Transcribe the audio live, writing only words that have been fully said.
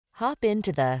Hop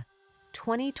into the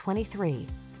 2023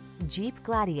 Jeep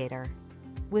Gladiator.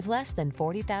 With less than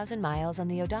 40,000 miles on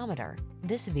the odometer,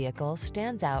 this vehicle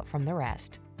stands out from the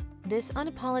rest. This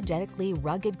unapologetically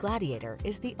rugged Gladiator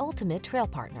is the ultimate trail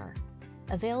partner.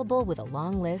 Available with a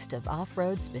long list of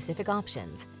off-road specific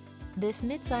options, this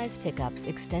midsize pickup's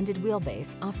extended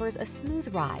wheelbase offers a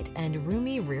smooth ride and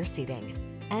roomy rear seating.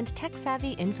 And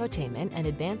tech-savvy infotainment and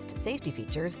advanced safety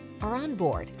features are on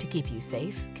board to keep you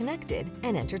safe, connected,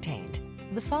 and entertained.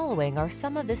 The following are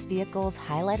some of this vehicle's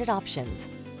highlighted options: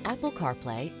 Apple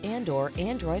CarPlay and/or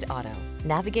Android Auto,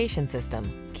 navigation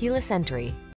system, keyless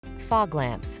entry, fog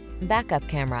lamps, backup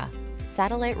camera,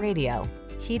 satellite radio,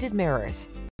 heated mirrors,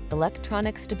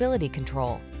 electronic stability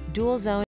control, dual zone